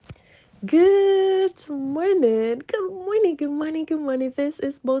Good morning. Good morning. Good morning. Good morning. This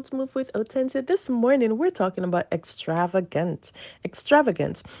is Boats Move with Authentic. This morning we're talking about extravagant.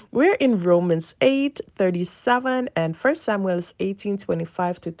 Extravagant. We're in Romans 8:37 and 1 Samuel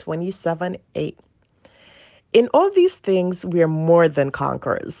 18:25 to 27:8. In all these things, we are more than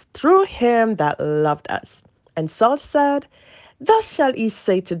conquerors through him that loved us. And Saul said, thus shall ye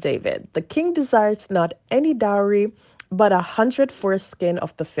say to David, the king desires not any dowry, but 100 foreskin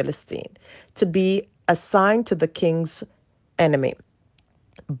of the Philistine, to be assigned to the king's enemy.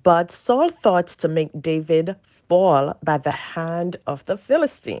 But Saul thought to make David fall by the hand of the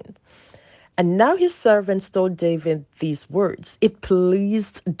Philistine. And now his servants told David these words. It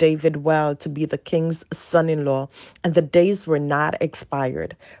pleased David well to be the king's son in law, and the days were not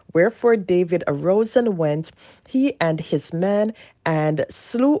expired. Wherefore David arose and went, he and his men, and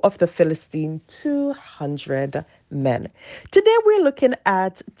slew of the Philistine 200 men. Today we're looking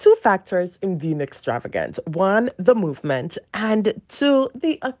at two factors in being extravagant: one, the movement, and two,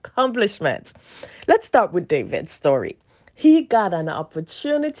 the accomplishment. Let's start with David's story. He got an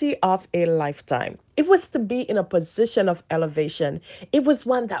opportunity of a lifetime. It was to be in a position of elevation. It was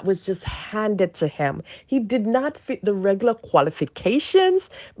one that was just handed to him. He did not fit the regular qualifications,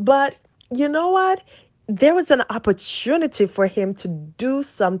 but you know what? There was an opportunity for him to do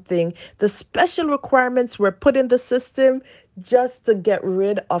something. The special requirements were put in the system just to get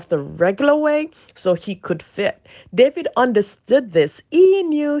rid of the regular way so he could fit. David understood this. He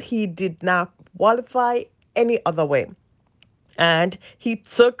knew he did not qualify any other way, and he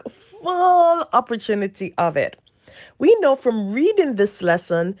took full opportunity of it. We know from reading this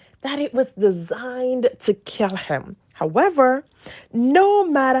lesson that it was designed to kill him. However, no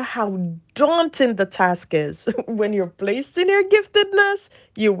matter how daunting the task is, when you're placed in your giftedness,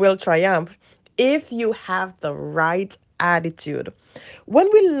 you will triumph if you have the right attitude. When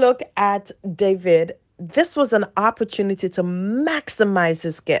we look at David, this was an opportunity to maximize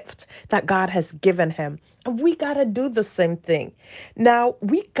his gift that God has given him. And we got to do the same thing. Now,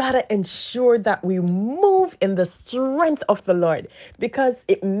 we got to ensure that we move in the strength of the Lord, because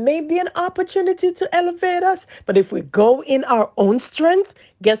it may be an opportunity to elevate us, but if we go in our own strength,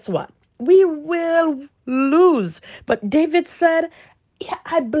 guess what? We will lose. But David said, yeah,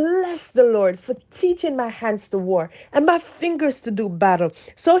 I bless the Lord for teaching my hands to war and my fingers to do battle.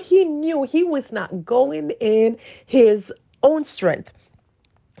 So he knew he was not going in his own strength.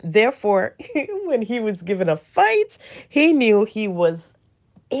 Therefore, when he was given a fight, he knew he was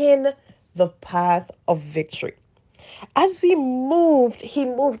in the path of victory. As he moved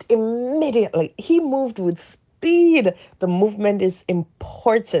immediately. He moved with speed. The movement is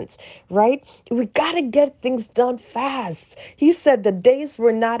important, right? We got to get things done fast. He said the days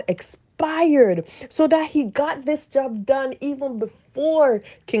were not expired, so that he got this job done even before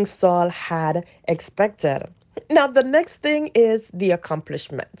King Saul had expected. Now, the next thing is the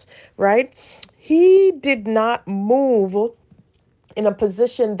accomplishment, right? He did not move in a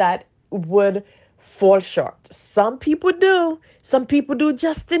position that would fall short. Some people do. Some people do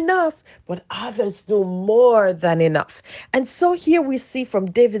just enough, but others do more than enough. And so here we see from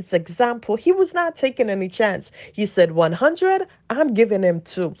David's example, he was not taking any chance. He said 100, I'm giving him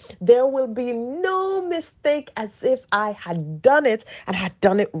 2. There will be no mistake, as if I had done it and had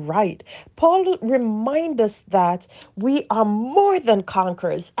done it right. Paul reminds us that we are more than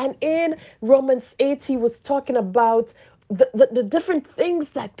conquerors. And in Romans 8, he was talking about the different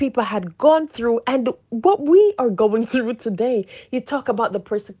things that people had gone through and what we are going through today. He talked about the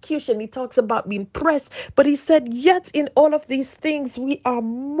persecution, he talks about being pressed, but he said, yet in all of these things, we are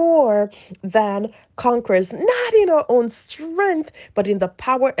more than conquerors, not in our own strength, but in the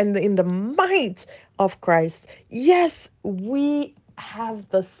power and in the might of Christ. Yes, we have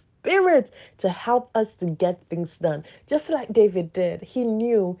the Spirit to help us to get things done. Just like David did, he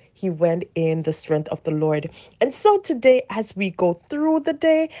knew he went in the strength of the Lord. And so today, as we go through the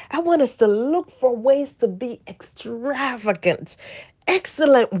day, I want us to look for ways to be extravagant,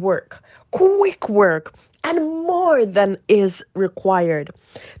 excellent work, quick work, and more than is required.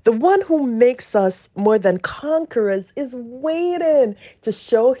 The one who makes us more than conquerors is waiting to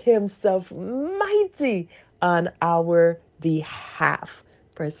show himself mighty on our behalf.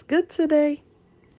 Press good today.